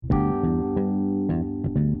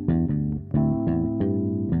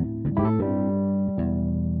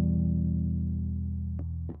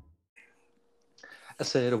I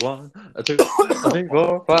said a 1, a 2, a 3,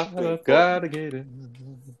 4, 5. I've gotta get it.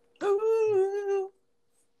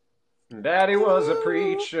 Daddy was a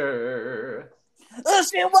preacher.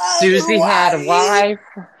 Susie had a wife.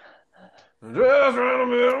 You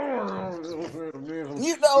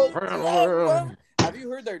know, have you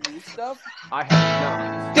heard their new stuff? I have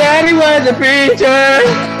not. Daddy was a preacher.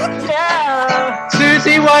 Yeah.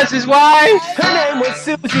 Susie was his wife. Her name was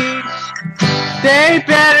Susie. They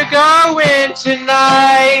better go in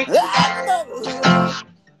tonight.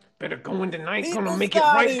 Better go in tonight. People Gonna make it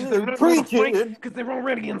right because they're not gonna preaching. fight because they're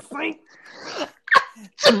already in sight.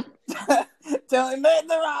 Telling me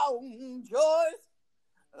the wrong choice.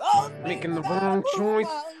 Making the wrong choice.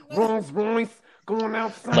 Rolls Royce. Going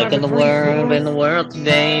outside. Look in the world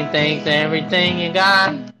today. Thanks everything you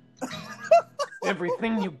got.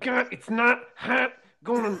 Everything you got, it's not hot.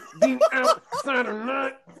 Gonna be outside or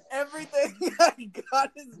not. Everything I got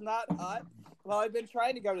is not hot. Well, I've been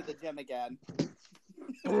trying to go to the gym again.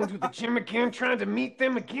 Going to the gym again, trying to meet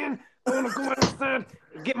them again. Gonna go outside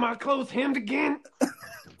and get my clothes hemmed again.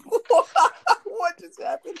 What just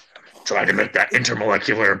happened? Trying to make that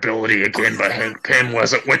intermolecular ability again, but Hank Pym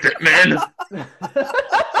wasn't with it, man.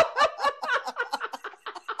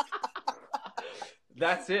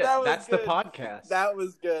 That's it. That was That's good. the podcast. That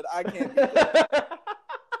was good. I can't beat that.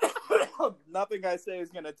 Nothing I say is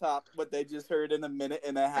going to top what they just heard in a minute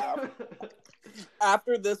and a half.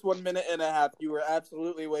 After this 1 minute and a half, you were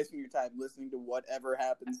absolutely wasting your time listening to whatever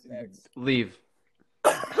happens next. Leave.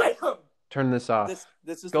 Turn this off.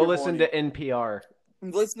 This is Go your listen warning. to NPR.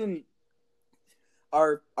 Listen,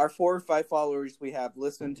 our 4 or 5 followers we have,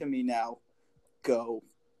 listen to me now. Go.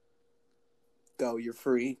 You're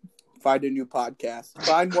free. Find a new podcast.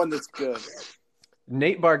 Find one that's good.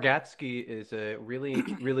 Nate Bargatze is a really,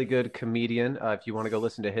 really good comedian. If you want to go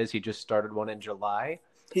listen to his, he just started one in July.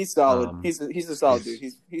 He's solid. He's a solid dude.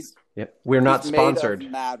 He's Yep. We're not he's sponsored. Made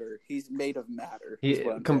of matter. He's made of matter. Is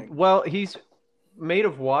what I'm saying. Well, he's made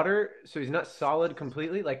of water, so he's not solid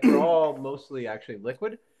completely. Like, we're all mostly actually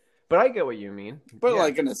liquid. But I get what you mean. But Yeah.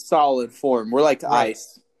 like in a solid form. We're like Right.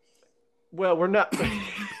 ice. Well, we're not.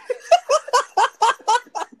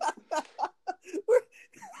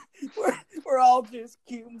 we're all just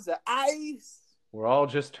cubes of ice. We're all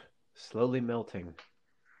just slowly melting.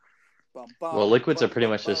 Bum, bum, Well, liquids bum, are pretty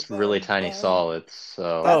bum, much bum, just bum, really bum. tiny solids,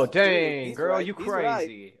 so... Oh, Dude, dang, he's girl, right. you He's right.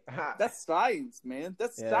 crazy. Ha. That's science, man.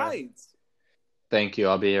 That's Yeah. science. Thank you,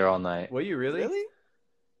 I'll be here all night. Will you really? Really?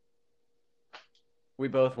 We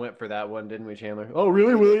both went for that one, didn't we, Chandler? Oh,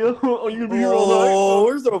 really, will you? Are you going to be here all Oh, night?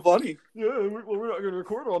 where's so funny? Yeah, we're not going to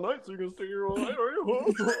record all night, so you're going to stay here all night, are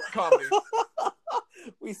you? Comedy.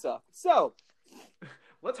 We suck. So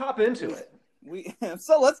Let's hop into it.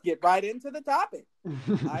 let's get right into the topic.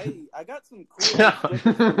 I got some cool stickers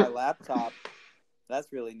for my laptop.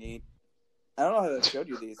 That's really neat. I don't know how I showed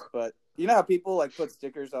you these, but you know how people like put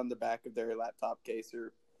stickers on the back of their laptop case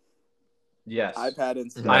or Yes. iPad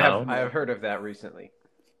and stuff? I have heard of that recently.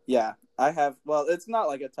 Yeah, I have. Well, it's not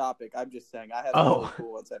like a topic. I'm just saying I have some really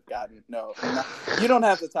cool ones I've gotten. No, you don't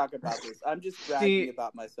have to talk about this. I'm just bragging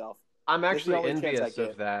about myself. I'm This is the actually only chance I envious get.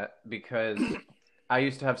 of that because I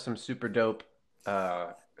used to have some super dope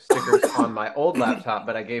stickers on my old laptop,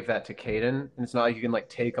 but I gave that to Caden. And it's not like you can like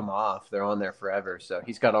take them off; they're on there forever. So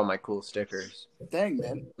he's got all my cool stickers. Dang,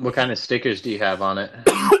 man. What kind of stickers do you have on it?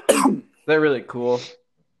 They're really cool.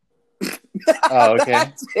 Oh, okay.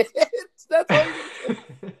 That's it. That's all you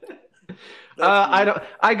can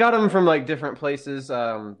I got them from like different places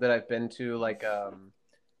that I've been to, like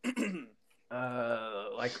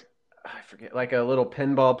I forget, like a little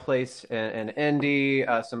pinball place in Indy,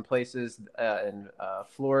 some places in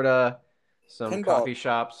Florida, some Pinball. coffee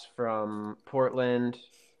shops from Portland.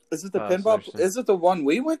 Is it the so pinball? there's some- Is it the one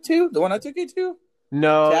we went to? The one I took you to?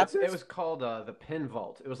 No, Chapters? it was called the Pin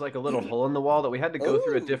Vault. It was like a little hole in the wall that we had to go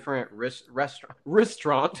through a Ooh. different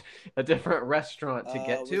restaurant to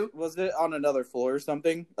get to. Was it on another floor or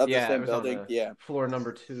something of Yeah, the it same was on building? the- Yeah. Floor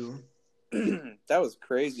number 2. That was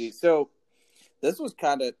crazy. So this was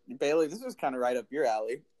kind of Bailey. This was kind of right up your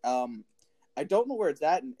alley. I don't know where it's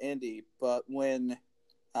at in Indy, but when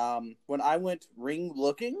I went ring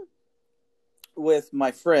looking with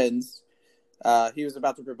my friends, he was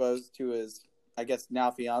about to propose to his, I guess now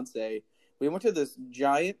fiance. We went to this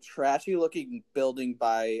giant, trashy looking building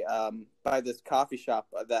by this coffee shop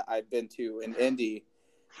that I've been to in Indy.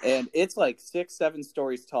 And it's like 6-7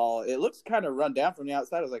 stories tall. It looks kind of run down from the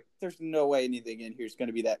outside. I was like, there's no way anything in here is going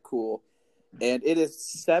to be that cool. And it is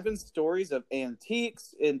 7 stories of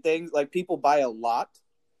antiques and things like people buy a lot,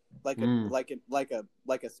 like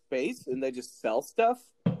a space, and they just sell stuff.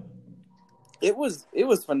 It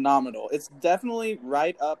was phenomenal. It's definitely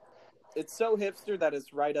right up. It's so hipster that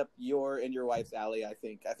it's right up your and your wife's alley. I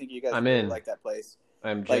think you guys I'm really in. like that place.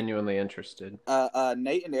 I'm genuinely interested.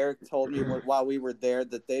 Nate and Eric told me while we were there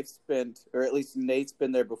that they've spent, or at least Nate's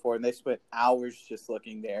been there before, and they spent hours just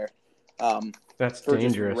looking there. That's for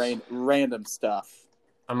dangerous. just random stuff.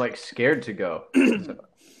 I'm like scared to go.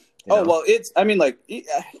 Oh well, I mean, like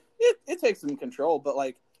it takes some control, but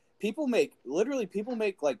like people make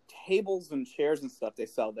like tables and chairs and stuff they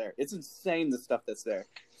sell there. It's insane the stuff that's there.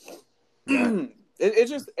 Yeah. it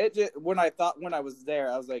just when I was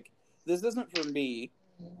there, I was like, this isn't for me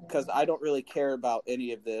because I don't really care about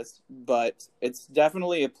any of this, but it's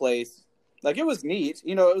definitely a place. Like, it was neat,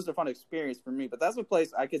 it was a fun experience for me, but that's a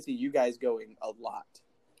place I could see you guys going a lot,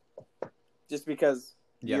 just because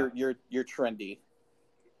you're trendy,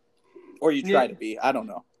 or you try to be. I don't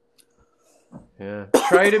know. Yeah,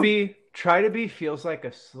 try to be feels like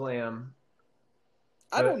a slam.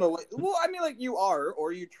 I don't know. Well, I mean, like, you are,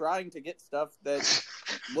 or you're trying to get stuff that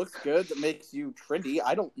looks good that makes you trendy.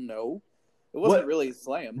 I don't know. It wasn't really a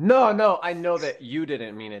slam. No, I know that you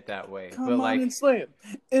didn't mean it that way. Come but on like, and slam.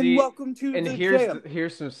 And welcome to the jam.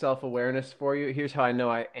 Here's some self-awareness for you. Here's how I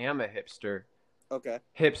know I am a hipster. Okay.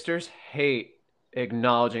 Hipsters hate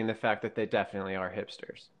acknowledging the fact that they definitely are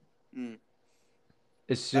hipsters. Mm.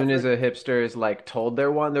 As soon as a hipster is like told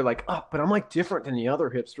they're one, they're like, oh, but I'm like different than the other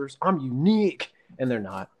hipsters. I'm unique. And they're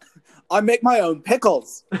not. I make my own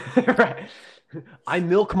pickles. Right. I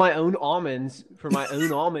milk my own almonds for my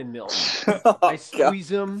own almond milk. Oh, I squeeze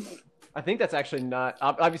them. I think that's actually not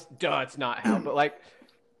obviously. It's not how. But like,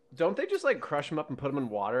 don't they just like crush them up and put them in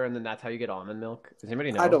water, and then that's how you get almond milk? Does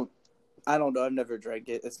anybody know? I don't know. I've never drank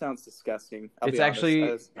it. It sounds disgusting. It's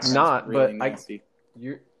actually not. Really, but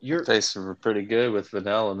It tastes pretty good with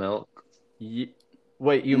vanilla milk.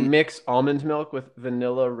 Wait, you mix almond milk with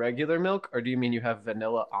vanilla regular milk, or do you mean you have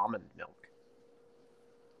vanilla almond milk?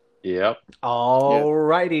 Yep.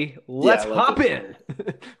 Alrighty, let's hop in.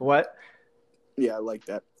 What? Yeah, I like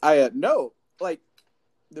that. I no, like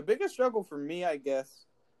the biggest struggle for me, I guess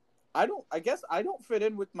I don't fit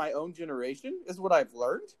in with my own generation is what I've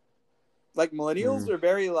learned. Like, millennials are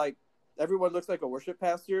very like, everyone looks like a worship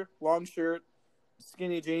pastor, long shirt,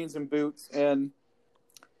 skinny jeans and boots, and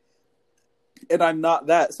I'm not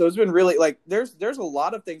that. So it's been really like there's a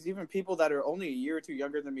lot of things, even people that are only a year or two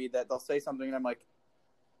younger than me, that they'll say something and I'm like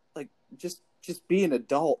just be an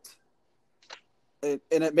adult. And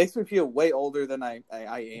it makes me feel way older than I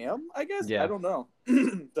am, I guess. Yeah. I don't know.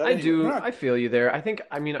 I feel you there.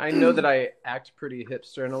 I know that I act pretty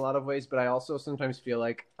hipster in a lot of ways, but I also sometimes feel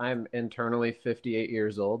like I'm internally 58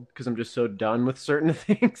 years old because I'm just so done with certain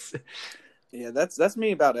things. Yeah, that's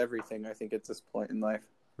me about everything, I think, at this point in life.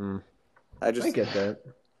 I get that.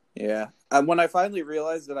 Yeah. When I finally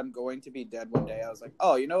realized that I'm going to be dead one day, I was like,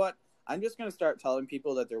 oh, you know what? I'm just going to start telling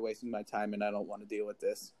people that they're wasting my time and I don't want to deal with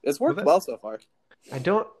this. It's worked well so far. I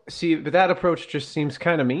don't see, but that approach just seems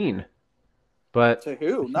kind of mean. But to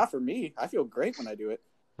who? Not for me. I feel great when I do it.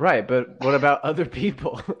 Right, but what about other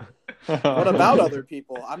people? What about other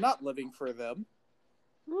people? I'm not living for them.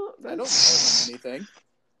 Well, I don't owe them anything.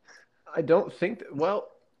 I don't think well,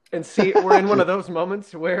 and see, we're in one of those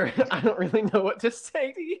moments where I don't really know what to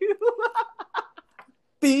say to you.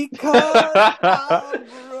 Because I'm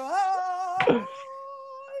right.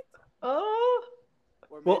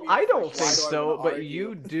 Well, I don't think so, but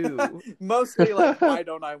you do. Mostly like, why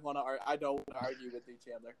don't I want to? I don't want to argue with each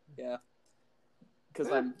other. Yeah,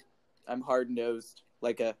 because I'm hard nosed,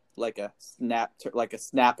 like a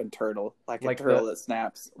snapping turtle, like a turtle that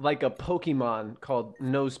snaps, like a Pokemon called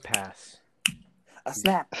Nosepass. A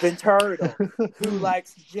snapping turtle who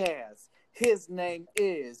likes jazz. His name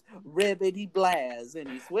is Ribbity Blaz, and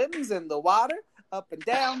he swims in the water up and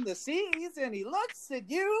down the seas, and he looks at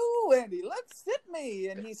you, and he looks at me,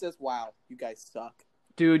 and he says, wow, you guys suck.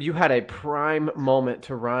 Dude, you had a prime moment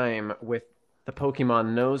to rhyme with the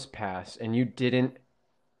Pokemon Nosepass, and you didn't.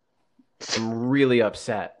 I'm really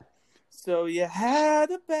upset. So you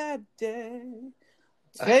had a bad day.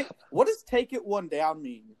 What does take it one down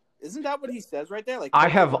mean? Isn't that what he says right there? Like, I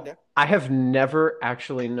have never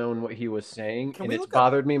actually known what he was saying, and it's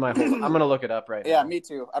bothered me my whole. I'm gonna look it up right now. Yeah, me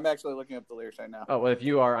too. I'm actually looking up the lyrics right now. Oh well, if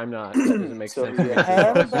you are, I'm not. That doesn't make sense.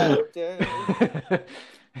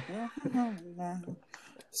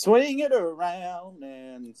 Swing it around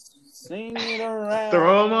and sing it around.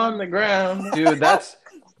 Throw them on the ground, dude. That's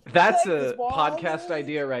a podcast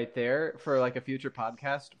idea right there for like a future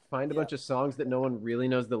podcast. Find a bunch of songs that no one really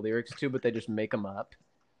knows the lyrics to, but they just make them up.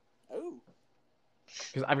 Oh,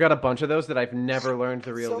 Because I've got a bunch of those that I've never learned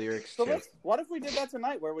the real lyrics to. What if we did that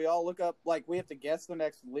tonight, where we all look up, like, we have to guess the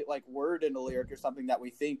next like word in a lyric or something that we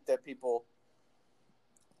think that people.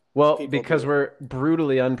 Well, because we're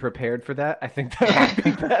brutally unprepared for that, I think that might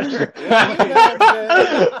be better.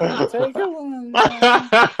 Take a one.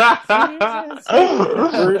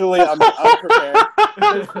 Brutally unprepared.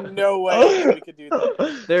 There's no way we could do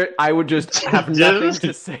that. I would just have nothing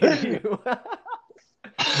to say to you.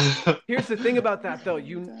 Here's the thing about that, though.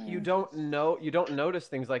 You don't notice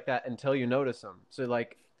things like that until you notice them. So,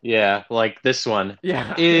 like, yeah, like this one.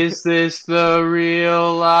 Yeah. Is this the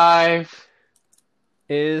real life?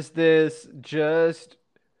 Is this just...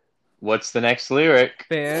 What's the next lyric?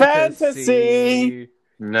 Fantasy!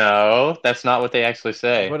 No, that's not what they actually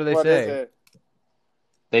say. What do they say? Is it?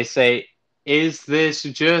 They say, is this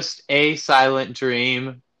just a silent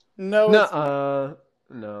dream? No.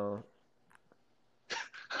 No.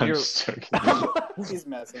 I'm just joking. He's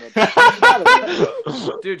messing with me.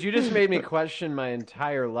 Dude, you just made me question my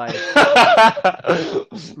entire life.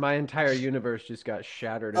 My entire universe just got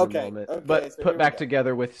shattered in a moment. But so put back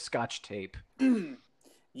together with Scotch tape.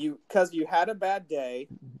 Because you had a bad day.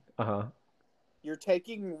 Uh-huh. You're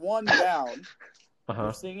taking one down. Uh-huh.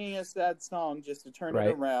 You're singing a sad song just to turn it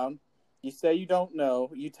around. You say you don't know.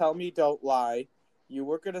 You tell me don't lie. You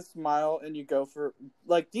work at a smile and you go for...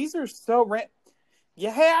 Like, these are so random. You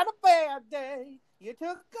had a bad day. You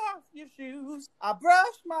took off your shoes. I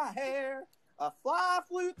brushed my hair. A fly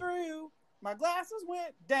flew through. My glasses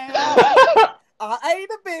went down. I ate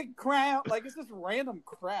a big crown. Like, it's just random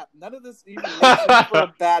crap. None of this even makes sense for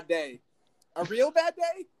a bad day. A real bad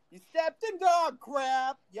day? You stepped in dog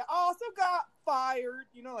crap. You also got fired.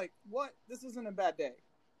 You know, like, what? This isn't a bad day.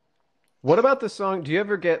 What about the song? Do you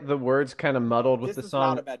ever get the words kind of muddled with the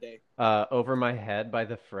song Not a bad day. Over My Head by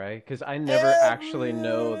The Fray? Because I never actually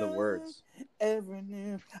know the words.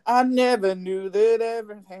 I never knew that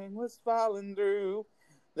everything was falling through.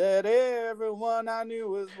 That everyone I knew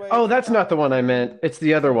was waiting. Oh, that's not the one I meant. It's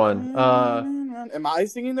the other one. Am I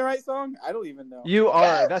singing the right song? I don't even know. You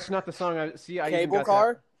are. That's not the song I see. I Cable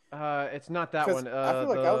Car? It's not that one. I feel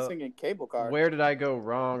like I was singing Cable Car. Where did I go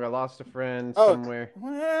wrong? I lost a friend somewhere.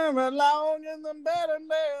 We're alone in the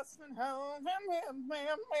bitterness and home.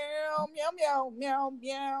 Meow,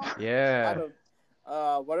 meow. Yeah. I don't.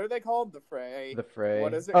 What are they called? The Fray. The Fray.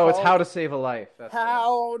 What is it? Oh, called? It's How to Save a Life. That's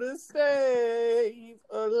How to Save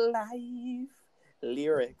a Life.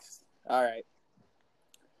 Lyrics. All right.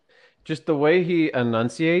 Just the way he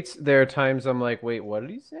enunciates, there are times I'm like, wait, what did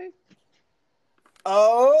he say?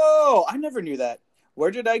 Oh, I never knew that.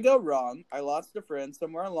 Where did I go wrong? I lost a friend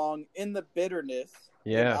somewhere along in the bitterness.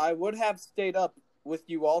 Yeah. I would have stayed up with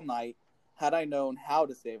you all night had I known how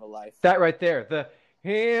to save a life. That right there. The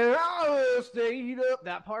 "Here I stayed up,"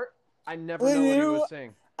 that part, I never know what he was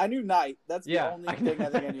saying. I knew night. That's the only thing I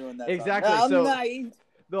think I knew in that exactly. song. So night.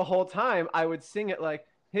 The whole time I would sing it like,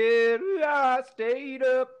 "Here I stayed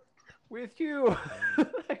up with you."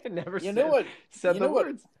 I never said the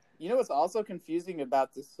words. You know what's also confusing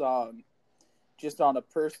about this song, just on a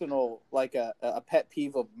personal, like a pet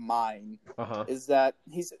peeve of mine, is that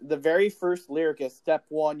the very first lyric is step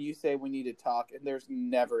one, you say we need to talk, and there's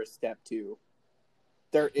never a step two.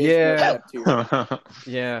 There is no step two.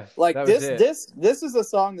 Yeah. Like this is a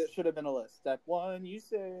song that should have been a list. Step one, you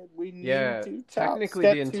said we need to talk. Technically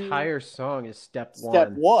the entire song is step one.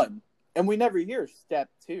 Step one. And we never hear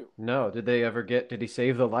step two. No, did he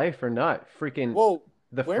save the life or not? Freaking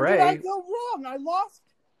The Where Fray. did I go wrong? I lost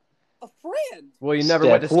a friend. Well, you never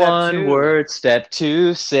went to step one, two. Word, step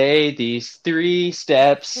two, say these 3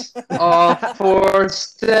 steps. All 4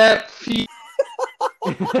 step. It's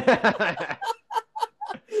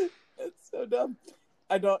so dumb.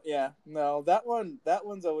 That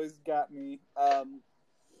one's always got me.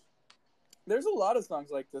 There's a lot of songs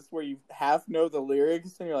like this where you half know the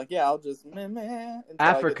lyrics and you're like, yeah, I'll just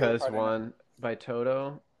Africa's one by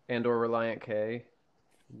Toto and or Reliant K.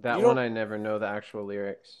 That one I never know the actual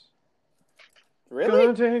lyrics. Really?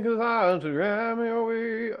 Gonna take us out to grab me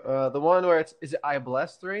away. The one where is it I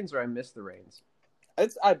bless the rains or I miss the rains?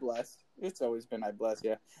 It's I bless. It's always been I bless,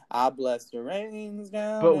 yeah. I bless the rains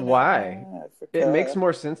down. But why? Africa. It makes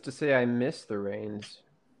more sense to say I miss the rains.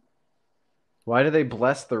 Why do they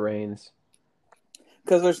bless the rains?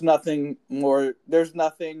 Because there's nothing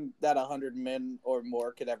that 100 men or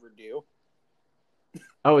more could ever do.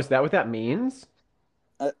 Oh, is that what that means?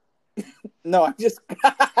 No, I'm just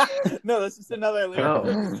no. This is another lyric of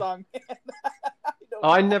the song.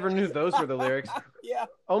 I never knew those were the lyrics. Yeah.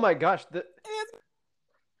 Oh my gosh,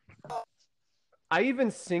 I even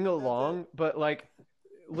sing along, but like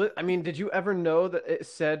I mean, did you ever know that it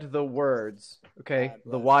said the words? Okay, God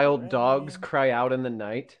the bless wild the dogs rain. cry out in the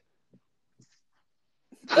night.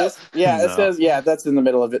 It No. says, that's in the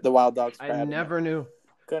middle of it. The wild dogs cry I out. never knew.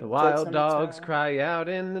 Couldn't The take wild some dogs time. cry out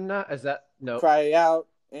in the night. Is that no? Cry out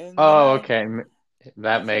in the Oh, night. okay.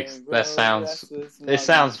 That makes Saying, that "Grow sounds. restless, It longing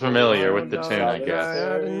sounds for familiar Wild with the some tune, I dogs guess. cry out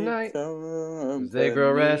at solitary night. company." They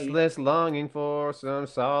grow restless, longing for some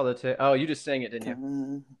solitaire. Oh, you just sang it, didn't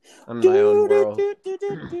you? I'm in my own world.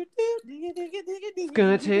 It's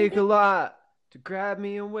gonna take a lot to grab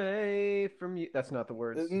me away from you. That's not the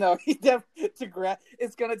words. No,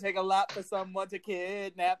 it's gonna take a lot for someone to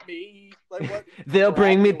kidnap me. Like what? They'll Grab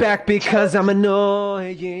bring me away back from me. because I'm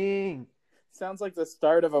annoying. Sounds like the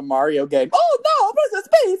start of a Mario game. Oh no, Princess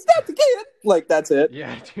Peach, not again! Like that's it.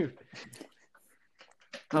 Yeah, dude.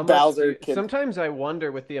 How Bowser much sometimes I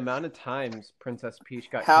wonder with the amount of times Princess Peach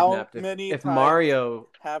got How kidnapped. many If times Mario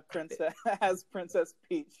has Princess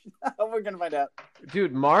Peach? We're gonna find out.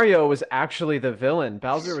 Dude, Mario was actually the villain.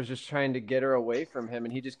 Bowser was just trying to get her away from him,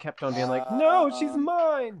 and he just kept on being like, "No, she's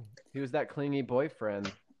mine." He was that clingy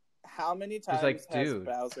boyfriend. How many times like, has dude.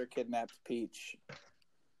 Bowser kidnapped Peach?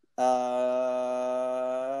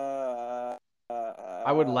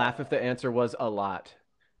 I would laugh if the answer was a lot.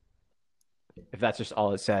 If that's just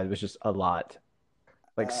all it said, it was just a lot.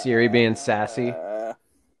 Like Siri being sassy.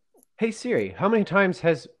 Hey Siri, how many times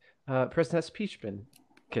has Princess Peach been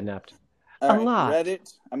kidnapped? All right, lot.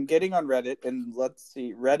 Reddit. I'm getting on Reddit, and let's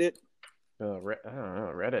see. Reddit. I don't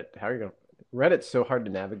know. Reddit. How are you going? Reddit's so hard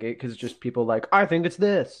to navigate because it's just people like, I think it's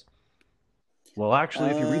this. Well, actually,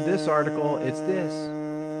 if you read this article, it's this.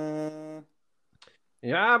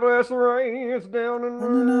 Yeah, bless the rain, it's down in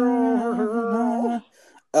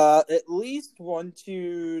At least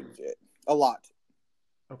a lot.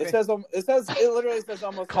 Okay. It literally says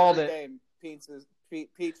almost Called every it. game.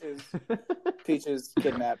 Peaches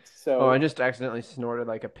kidnapped. So Oh, I just accidentally snorted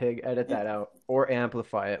like a pig. Edit that out or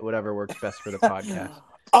amplify it, whatever works best for the podcast.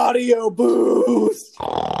 Audio boost.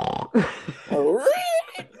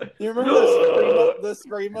 You remember the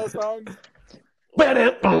Screamo songs?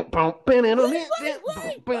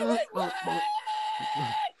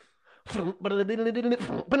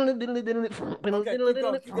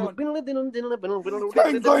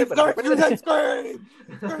 Scream!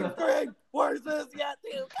 Where's this yet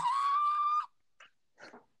to come?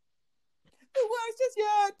 The worst is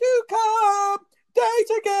yet to come. Days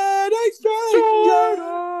again, a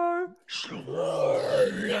stranger.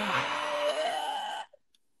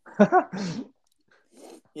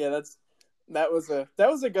 Yeah, that was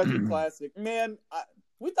a good classic. Man,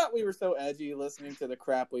 we thought we were so edgy listening to the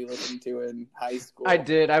crap we listened to in high school. I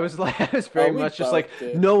did. I was very much just like,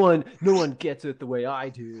 did. no one gets it the way I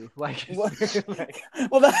do. Like,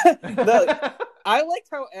 I liked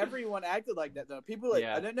how everyone acted like that though. People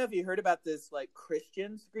Yeah. I don't know if you heard about this like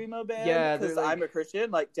Christian screamo band. Yeah, because they're like- I'm a Christian.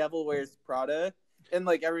 Like Devil Wears Prada, and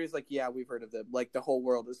like everybody's like, yeah, we've heard of them. Like the whole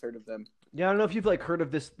world has heard of them. Yeah, I don't know if you've like heard of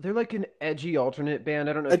this. They're like an edgy alternate band.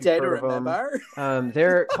 I don't know A if Day you've to heard of them. Remember.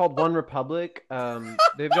 They're called One Republic.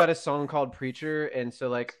 They've got a song called Preacher, and so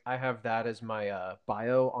like I have that as my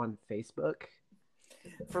bio on Facebook.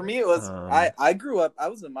 For me, it was I grew up. I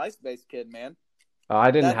was a MySpace kid, man. I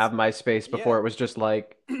didn't That's- have MySpace before. yeah. It was just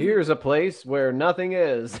like, here's a place where nothing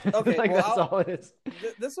is. Okay, like well, that's all it is.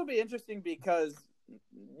 This will be interesting because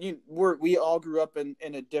we all grew up in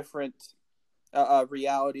a different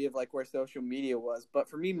reality of like where social media was. But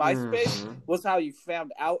for me, MySpace Mhm. was how you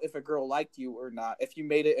found out if a girl liked you or not. If you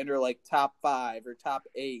made it into like top 5 or top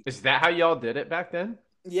 8. Is that how y'all did it back then?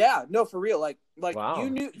 Yeah, no, for real. Like Wow.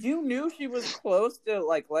 you knew she was close to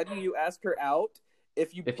like letting you ask her out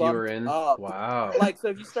if you If bumped you were in? up. Wow. Like so,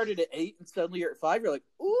 if you started at 8 and suddenly you're at 5, you're like,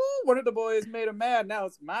 ooh, one of the boys made him mad. Now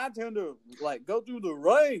it's my turn to like go through the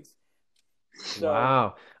ranks. So,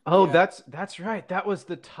 Wow. Oh, yeah. that's right. That was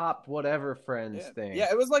the top whatever friends yeah. thing. Yeah,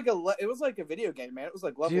 it was like a video game, man. It was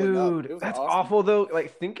like leveling up. Dude, It was that's awesome. awful though.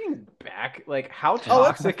 Like thinking back, like how it's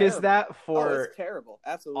toxic is terrible. that Oh, for it's terrible.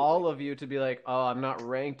 Absolutely. all of you to be like, oh, I'm not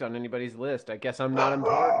ranked on anybody's list. I guess I'm not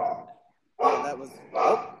important. Yeah, that was.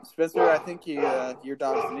 Oh, Spencer, I think your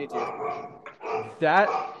dog's need you. That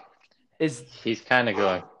is He's kind of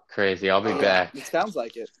going crazy. I'll be back. It sounds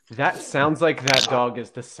like it. that sounds like that dog is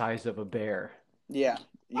the size of a bear. Yeah.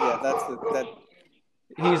 That.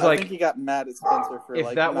 He's I like, think he got mad at Spencer for if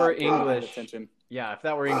like that not were paying English- attention. yeah, if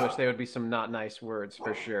that were English, they would be some not nice words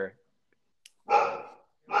for sure.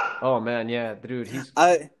 Oh man, yeah, dude,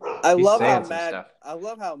 I He's love how saying some mad stuff. I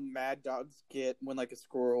love how mad dogs get when like a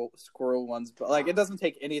squirrel ones, but like it doesn't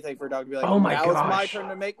take anything for a dog to be like, Oh my now it's my gosh. turn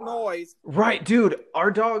to make noise. right, dude.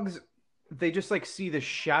 Our dogs, they just like see the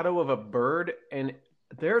shadow of a bird, and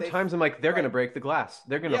There are They- times I'm like, they're right. gonna break the glass.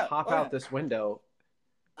 They're gonna Yeah, hop oh, out yeah. this window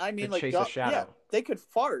I mean, to like, chase a shadow. they could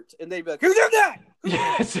fart and they'd be like, "Who did that?"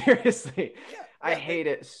 Yeah, seriously. Yeah, I yeah, hate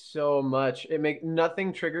it so much.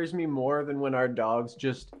 Nothing triggers me more than when our dogs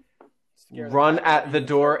just Scare the run crap out at of the you,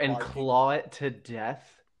 door start and barking. claw it to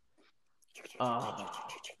death.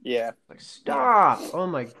 Yeah, Like stop! Oh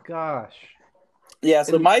my gosh. yeah.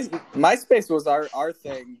 So And- MySpace was our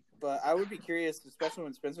thing, but I would be curious, especially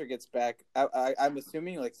when Spencer gets back. I'm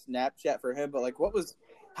assuming like Snapchat for him, but like,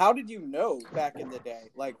 how did you know back in the day?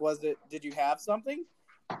 Like, did you have something?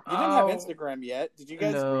 You didn't have Instagram yet. Did you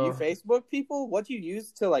guys? No. Were you Facebook people? What do you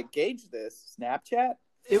use to like gauge this? Snapchat?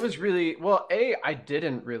 It was really well. I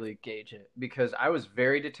didn't really gauge it because I was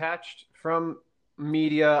very detached from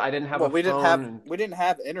media. I didn't have a we phone. we didn't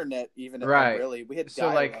have internet even at Right. home, really. We had So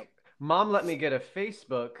dial-up. like, mom let me get a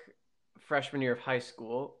Facebook freshman year of high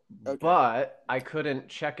school, Okay. but I couldn't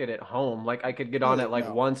check it at home. Like I could get on it like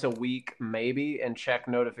No. once a week maybe and check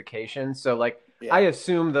notifications. So like Yeah. I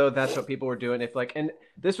assume though that's what people were doing. If like, and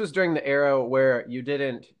this was during the era where you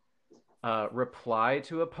didn't reply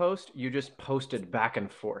to a post, you just posted back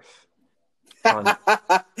and forth.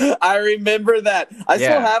 I remember that.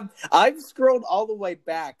 Yeah. I've scrolled all the way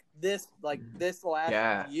back this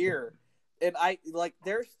last year. And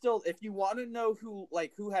there's still, if you want to know who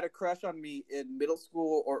had a crush on me in middle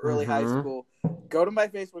school or early high school, go to my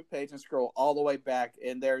Facebook page and scroll all the way back,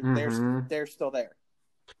 and they're still there.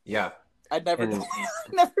 Yeah. I never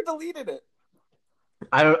deleted it.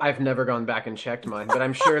 I've never gone back and checked mine, but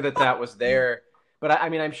I'm sure that was there. But I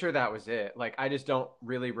mean, I'm sure that was it. Like, I just don't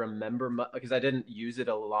really remember much because I didn't use it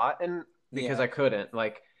a lot, and because I couldn't,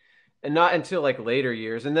 like, and not until like later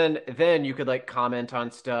years. And then you could like comment on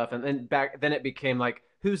stuff, and then it became like,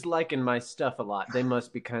 who's liking my stuff a lot? They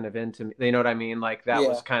must be kind of into me. You know what I mean? Like that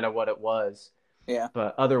was kind of what it was. Yeah.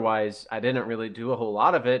 But otherwise, I didn't really do a whole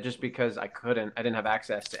lot of it just because I didn't have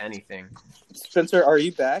access to anything. Spencer, are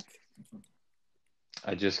you back?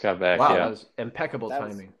 I just got back. Wow, Yeah. that was impeccable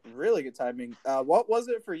timing. Was really good timing. What was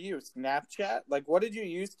it for you? Snapchat? Like, what did you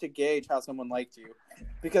use to gauge how someone liked you?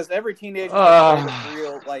 Because every teenager has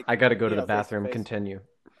real like. I got to go to the bathroom. face-to-face. Continue.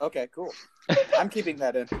 Okay, cool. I'm keeping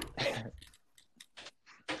that in.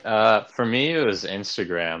 For me, it was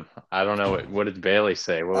Instagram. I don't know what did Bailey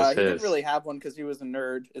say. What was He his? didn't really have one because he was a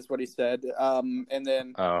nerd, is what he said. And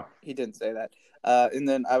then he didn't say that. And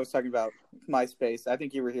then I was talking about MySpace. I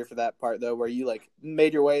think you were here for that part though, where you like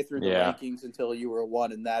made your way through the rankings until you were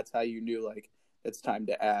one, and that's how you knew like it's time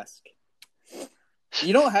to ask.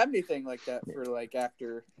 You don't have anything like that for like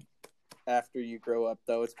after you grow up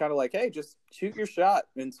though. It's kind of like, hey, just shoot your shot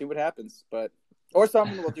and see what happens. Or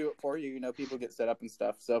someone will do it for you. You know, people get set up and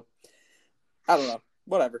stuff. So I don't know.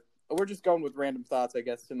 Whatever. We're just going with random thoughts, I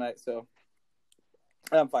guess, tonight. So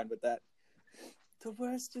I'm fine with that. The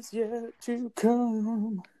worst is yet to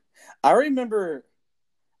come. I remember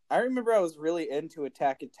I was really into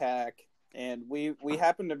Attack Attack, and we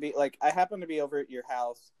happened to be like, I happened to be over at your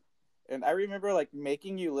house, and I remember like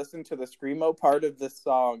making you listen to the screamo part of this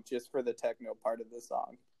song just for the techno part of the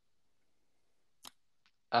song.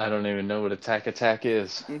 I don't even know what Attack Attack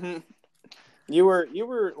is. Mm-hmm. You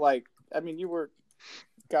were like, I mean, you were,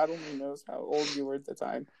 God only knows how old you were at the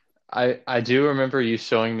time. I do remember you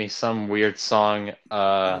showing me some weird song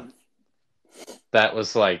that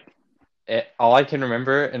was like all I can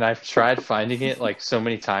remember, and I've tried finding it like so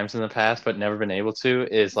many times in the past but never been able to,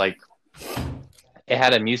 is like it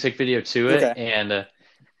had a music video to it, and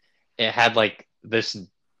it had like this,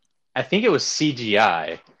 I think it was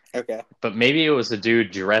CGI. Okay. But maybe it was a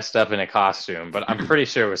dude dressed up in a costume, but I'm pretty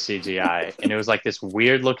sure it was CGI. And it was like this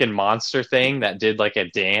weird looking monster thing that did like a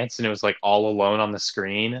dance, and it was like all alone on the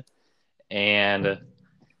screen. And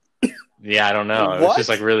yeah, I don't know. It was just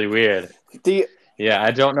like really weird. Yeah,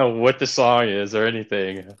 I don't know what the song is or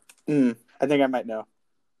anything. I think I might know.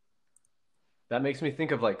 That makes me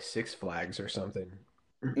think of like Six Flags or something.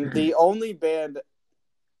 The only band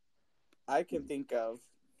I can think of.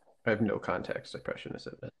 I have no context. I probably shouldn't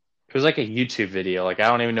have said that. It was like a YouTube video. Like I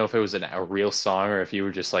don't even know if it was a real song or if you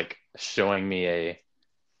were just like showing me a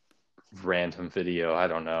random video. I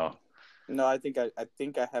don't know. No, I think I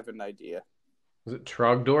have an idea. Was it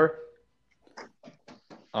Trogdor?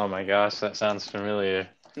 Oh my gosh, that sounds familiar.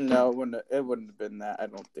 No, it wouldn't have been that, I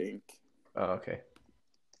don't think. Oh, okay.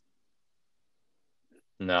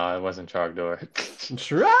 No, it wasn't Trogdor.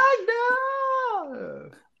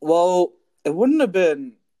 Trogdor! Well, it wouldn't have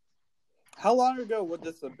been. How long ago would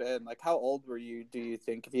this have been? Like, how old were you, do you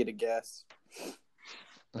think, if you had to guess?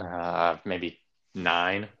 Maybe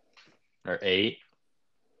 9 or 8.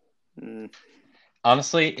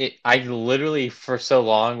 Honestly, I literally for so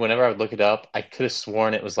long, whenever I would look it up, I could have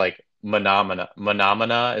sworn it was like Phenomena.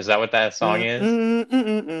 Phenomena, is that what that song Mm, is? mm, mm,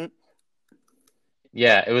 mm, mm,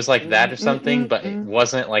 Yeah, it was like that mm, or mm, something, mm, but it mm.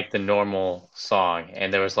 wasn't like the normal song.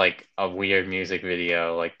 And there was like a weird music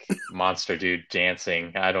video, like Monster Dude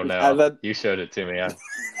dancing. I don't I know. bet You showed it to me.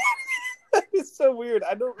 it's so weird.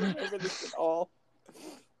 I don't remember this at all.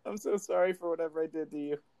 I'm so sorry for whatever I did to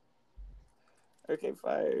you. Arcade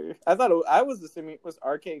Fire. I was assuming it was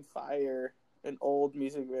Arcade Fire, an old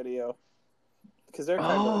music video, because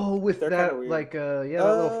Oh, with they're kind of that weird. like yeah,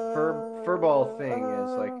 that little furball thing is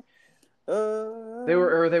like they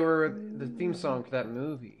were the theme song for that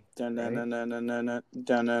movie, right?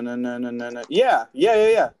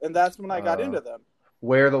 Yeah. And that's when I got Uh, into them.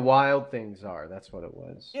 Where the Wild Things Are. That's what it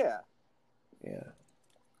was. Yeah. Yeah.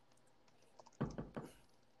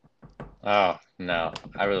 Oh, no.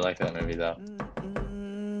 I really like that movie though.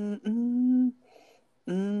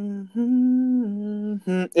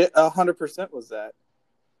 It 100% was that.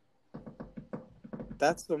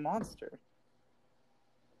 That's the monster.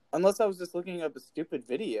 Unless I was just looking up a stupid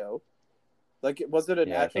video. Like, was it an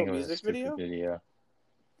Yeah, I actual think it was a music stupid video? video.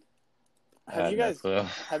 I Have had you no guys clue.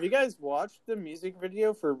 have you guys watched the music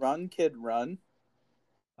video for Run Kid Run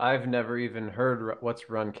I've never even heard what's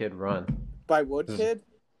Run Kid Run. by Woodkid?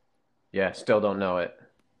 Yeah, still don't know it.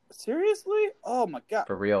 Seriously? Oh my god.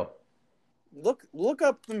 For real. Look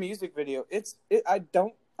up the music video. I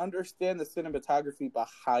don't understand the cinematography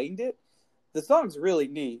behind it. The song's really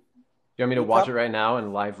neat. You want me to watch it right now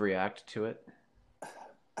and live react to it?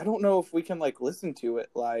 I don't know if we can like listen to it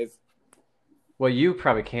live. Well, you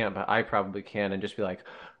probably can't, but I probably can, and just be like,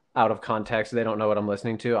 out of context, they don't know what I'm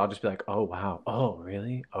listening to. I'll just be like, oh wow, oh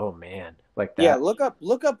really, oh man, like that. Yeah, look up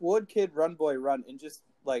Woodkid Run Boy Run and just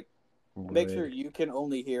like make sure you can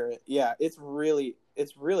only hear it. Yeah, it's really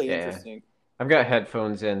interesting. I've got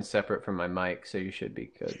headphones in separate from my mic, so you should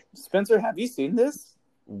be good. Spencer, have you seen this?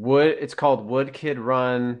 It's called Woodkid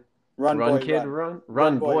Run. Run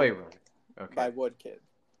Boy Run. Okay. By Woodkid.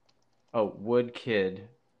 Oh, Woodkid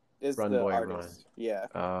Is Run the Boy artist. Run. Yeah.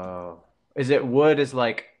 Oh. Is it wood is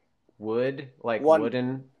like wood? Like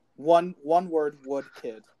wooden? One word,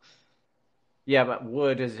 Woodkid. Yeah, but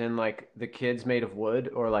wood is in like the kids made of wood,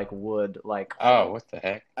 or like wood like Oh, what the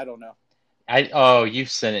heck? I don't know. You've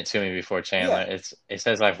sent it to me before, Chandler. Yeah. It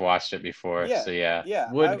says I've watched it before, Yeah. so yeah.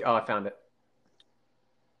 Yeah. wood. I found it.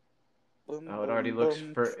 Boom, Oh, it boom, already looks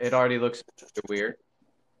boom. it already looks weird.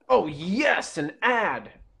 Oh yes, an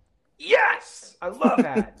ad. Yes, I love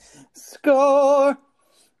ads. Score.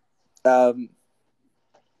 Yeah, All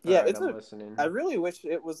right, I'm listening. I really wish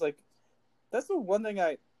it was like. That's the one thing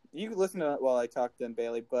you can listen to it while I talk then,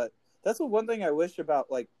 Bailey. But that's the one thing I wish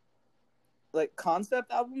about like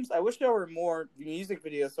concept albums. I wish there were more music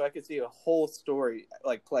videos so I could see a whole story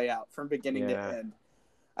like play out from beginning to end.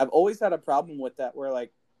 I've always had a problem with that where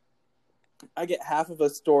like I get half of a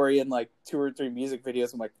story in like 2 or 3 music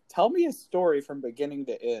videos. I'm like, tell me a story from beginning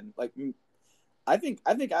to end. Like, I think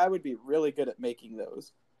I would be really good at making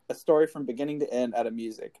those. A story from beginning to end out of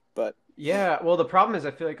music. But yeah, well, the problem is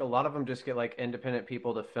I feel like a lot of them just get like independent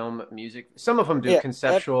people to film music. Some of them do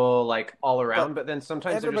conceptual, like all around, but then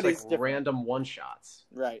sometimes they're just like different. Random one shots.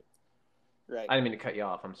 Right. I didn't mean to cut you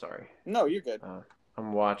off. I'm sorry. No, you're good.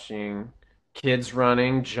 I'm watching kids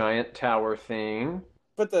running giant tower thing.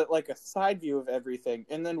 But a side view of everything,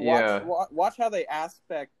 and then watch how they the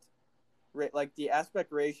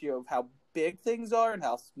aspect ratio of how big things are and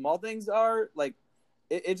how small things are. Like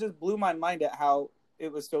it just blew my mind at how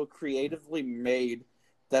it was so creatively made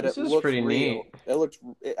that it looked pretty real. Neat. It looked.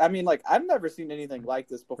 I mean, like I've never seen anything like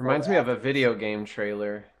this before. Reminds me of a video game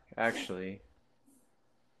trailer, actually.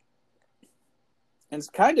 And it's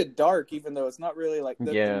kind of dark, even though it's not really like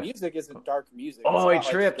the music isn't dark music. Oh, he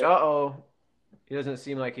tripped. Uh-oh. He doesn't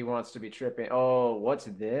seem like he wants to be tripping. Oh, what's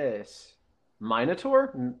this?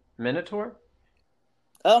 Minotaur? Minotaur?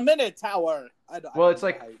 A Minotaur. Well, it's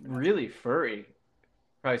like really furry.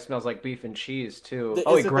 Probably smells like beef and cheese, too.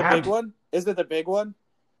 Is it the big one? Is it the big one?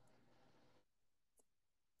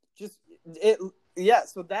 Yeah,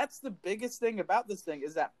 so that's the biggest thing about this thing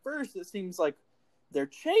is at first it seems like they're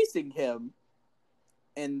chasing him,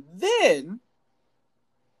 and then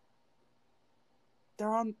they're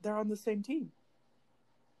on the same team.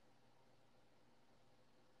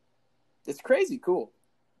 It's crazy cool.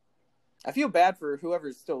 I feel bad for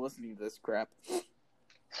whoever's still listening to this crap.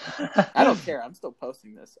 I don't care. I'm still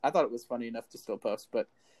posting this. I thought it was funny enough to still post. But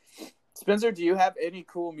Spencer, do you have any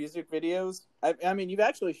cool music videos? I mean, you've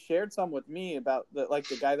actually shared some with me about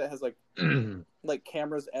the guy that has like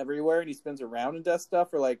cameras everywhere and he spins around and does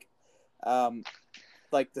stuff, or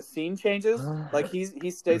like the scene changes. Like he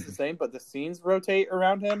stays the same, but the scenes rotate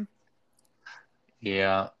around him.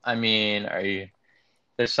 Yeah, I mean,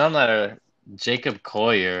 there's some that are Jacob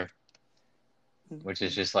Collier, which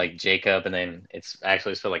is just like Jacob, and then it's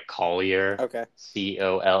actually spelled like Collier. Okay.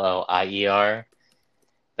 Collier.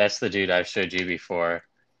 That's the dude I've showed you before.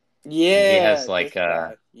 Yeah. He has like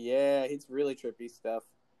yeah, he's really trippy stuff.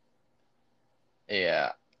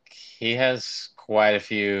 yeah, he has quite a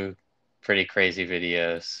few pretty crazy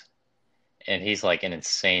videos, and he's like an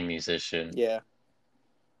insane musician. Yeah.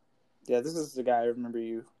 Yeah, this is the guy I remember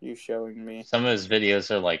you showing me. Some of his videos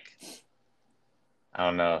are like, I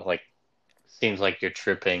don't know, like seems like you're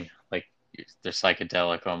tripping, like they're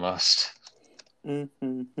psychedelic almost.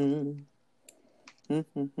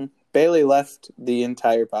 Bailey left the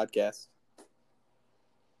entire podcast.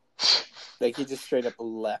 Like he just straight up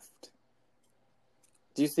left.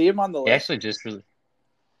 Do you see him on the list? He actually just really,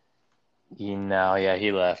 yeah,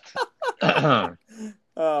 he left.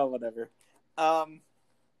 Oh, whatever.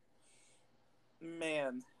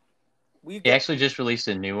 Man, He actually just released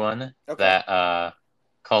a new one that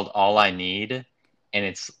called All I Need, and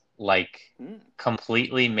it's like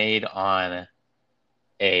completely made on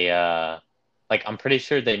a like I'm pretty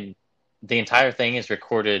sure the entire thing is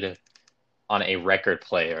recorded on a record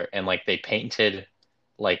player, and like they painted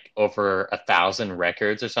like over 1,000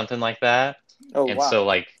 records or something like that. Oh, and wow. So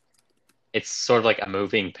like it's sort of like a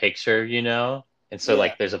moving picture, you know? And so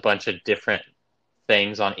like there's a bunch of different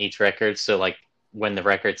things on each record, so like when the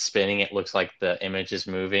record's spinning, it looks like the image is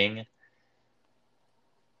moving.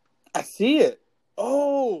 I see it.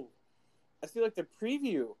 Oh, I see like the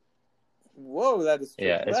preview. Whoa, that is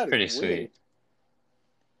it's pretty sweet.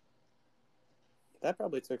 That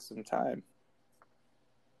probably took some time.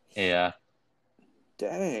 Yeah.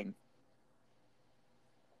 Dang.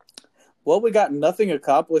 Well, we got nothing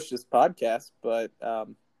accomplished this podcast, but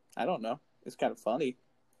I don't know. It's kind of funny.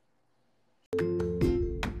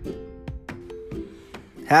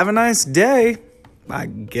 Have a nice day, I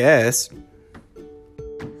guess.